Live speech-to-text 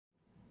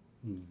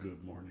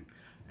Good morning,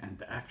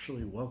 and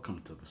actually,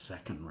 welcome to the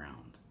second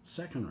round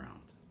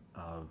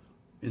of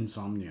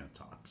Insomnia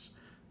Talks,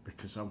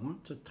 because I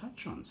want to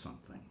touch on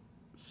something.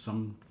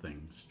 Some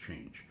things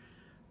change.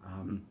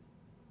 Um,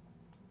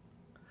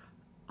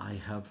 I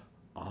have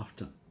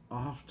often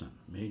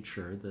made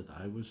sure that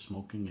I was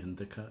smoking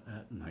indica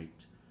at night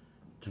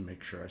to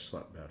make sure I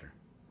slept better.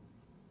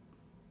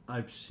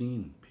 I've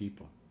seen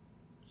people,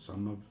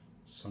 some of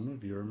some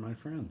of you are my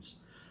friends,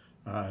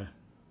 uh,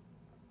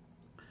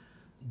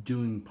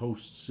 doing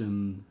posts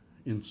in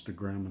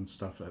Instagram and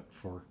stuff at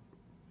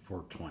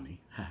 4:20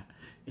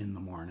 in the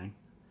morning,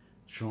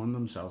 showing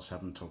themselves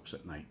having tokes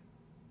at night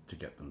to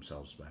get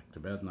themselves back to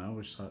bed. And I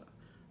always thought,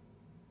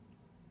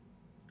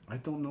 I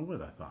don't know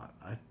what I thought.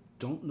 I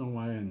don't know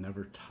why I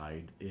never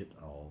tied it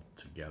all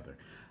together.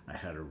 I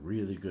had a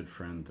really good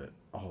friend that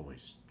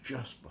always,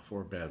 just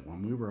before bed,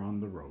 when we were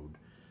on the road,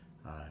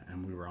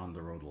 and we were on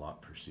the road a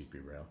lot for CP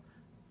Rail,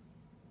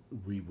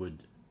 we would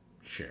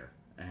share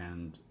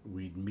and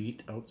we'd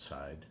meet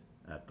outside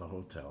at the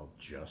hotel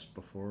just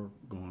before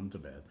going to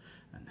bed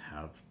and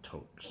have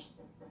tokes.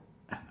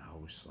 And I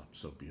always slept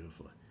so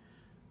beautifully.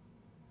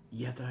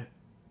 Yet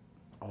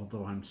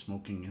although I'm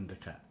smoking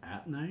indica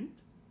at night,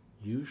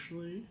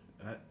 usually,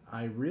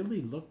 I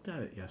really looked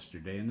at it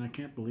yesterday and I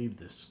can't believe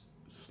this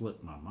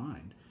slipped my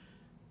mind.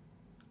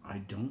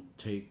 I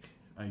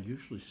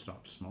usually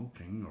stop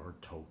smoking or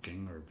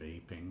toking or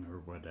vaping or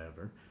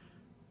whatever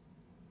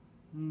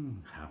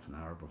half an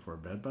hour before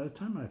bed. By the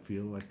time I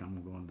feel like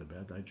I'm going to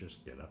bed, I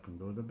just get up and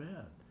go to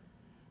bed.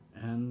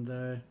 And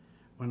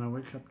when I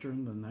wake up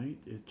during the night,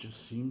 it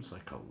just seems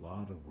like a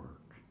lot of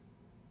work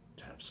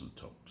to have some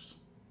tokes,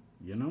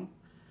 you know?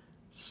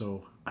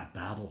 So I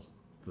battle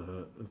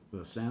the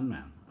the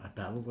Sandman. I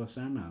battle the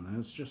Sandman, and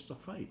it's just a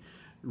fight.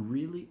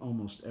 Really,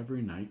 almost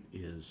every night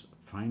is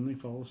finally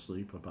fall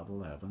asleep about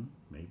 11,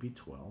 maybe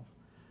 12,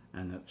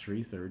 and at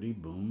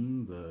 3:30,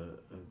 boom, the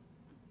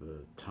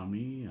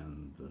tummy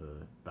and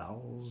the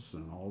bowels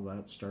and all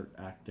that start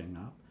acting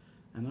up,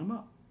 and I'm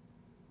up.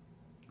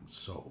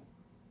 So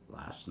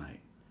last night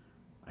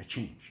I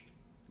changed.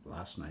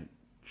 Last night,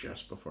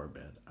 just before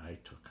bed, I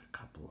took a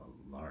couple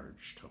of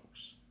large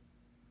tokes,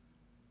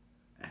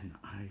 and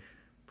I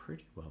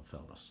pretty well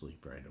fell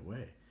asleep right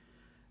away.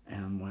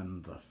 And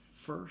when the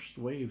first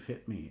wave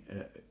hit me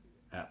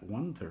at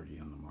 1:30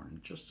 in the morning,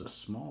 just a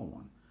small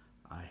one,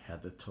 I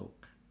had a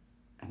toke.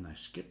 And I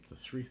skipped the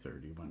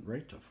 3:30, went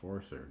right to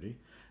 4:30,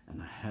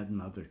 and I had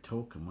another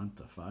toke and went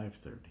to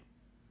 5:30.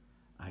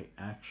 I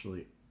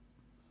actually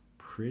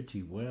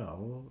pretty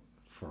well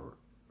for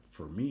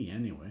me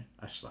anyway,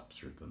 I slept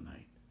through the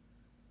night.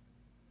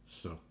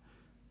 So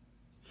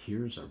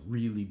here's a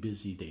really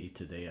busy day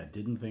today. I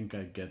didn't think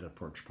I'd get a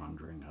porch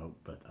pondering out,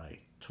 but I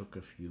took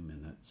a few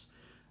minutes.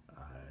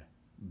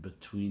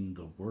 Between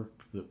the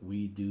work that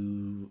we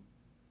do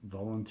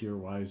volunteer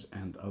wise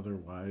and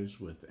otherwise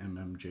with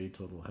MMJ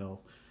Total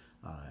Health,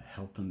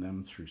 helping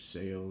them through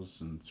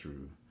sales and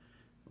through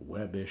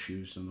web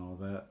issues and all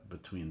that,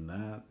 between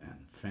that and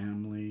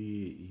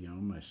family,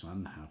 my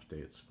son half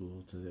day at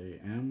school today,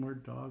 and we're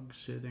dog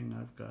sitting.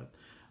 I've got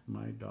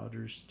my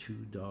daughter's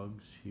two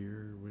dogs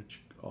here,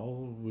 which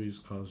always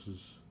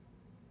causes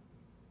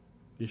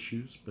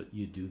issues, but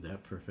you do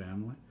that for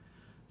family.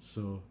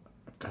 So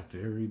I've got a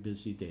very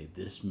busy day.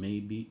 This may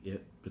be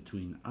it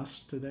between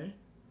us today.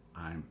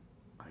 I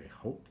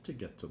hope to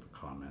get to the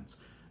comments,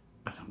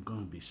 but I'm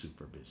going to be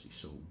super busy.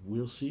 So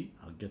we'll see.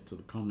 I'll get to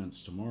the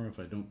comments tomorrow if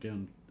I don't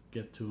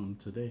get to them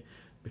today,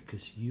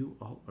 because you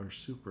all are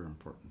super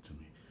important to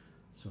me.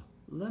 So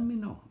let me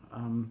know.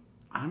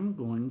 I'm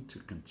going to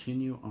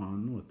continue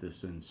on with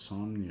this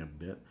insomnia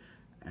bit,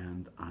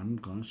 and I'm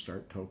going to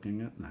start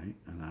toking at night,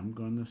 and I'm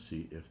going to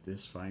see if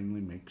this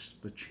finally makes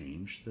the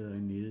change that I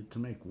needed to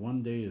make.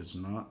 One day is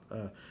not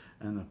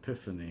an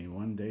epiphany.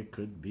 One day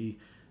could be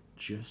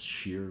just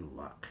sheer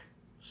luck.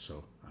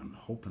 So I'm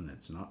hoping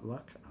it's not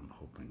luck. I'm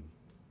hoping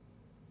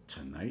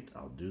tonight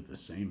I'll do the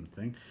same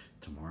thing.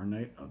 Tomorrow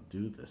night I'll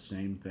do the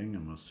same thing,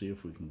 and we'll see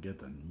if we can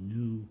get a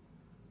new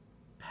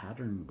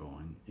pattern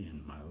going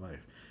in my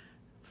life.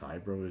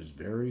 Fibro is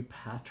very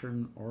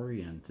pattern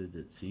oriented.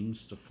 It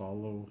seems to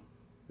follow,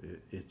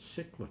 it's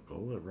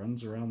cyclical. It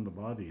runs around the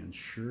body, and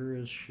sure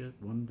as shit,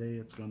 one day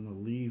it's going to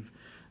leave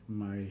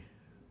my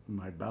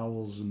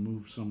bowels and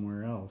move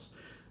somewhere else.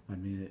 I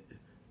mean,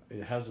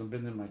 it hasn't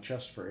been in my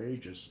chest for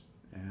ages,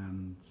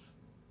 and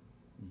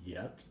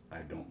yet I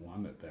don't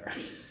want it there.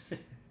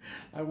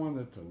 I want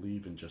it to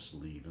leave and just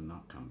leave and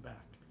not come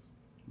back.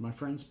 My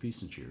friends,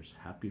 peace and cheers.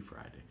 Happy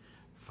Friday.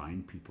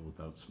 Find people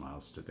without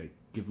smiles today.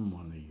 Give them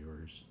one of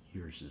yours.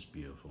 Yours is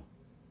beautiful.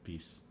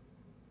 Peace.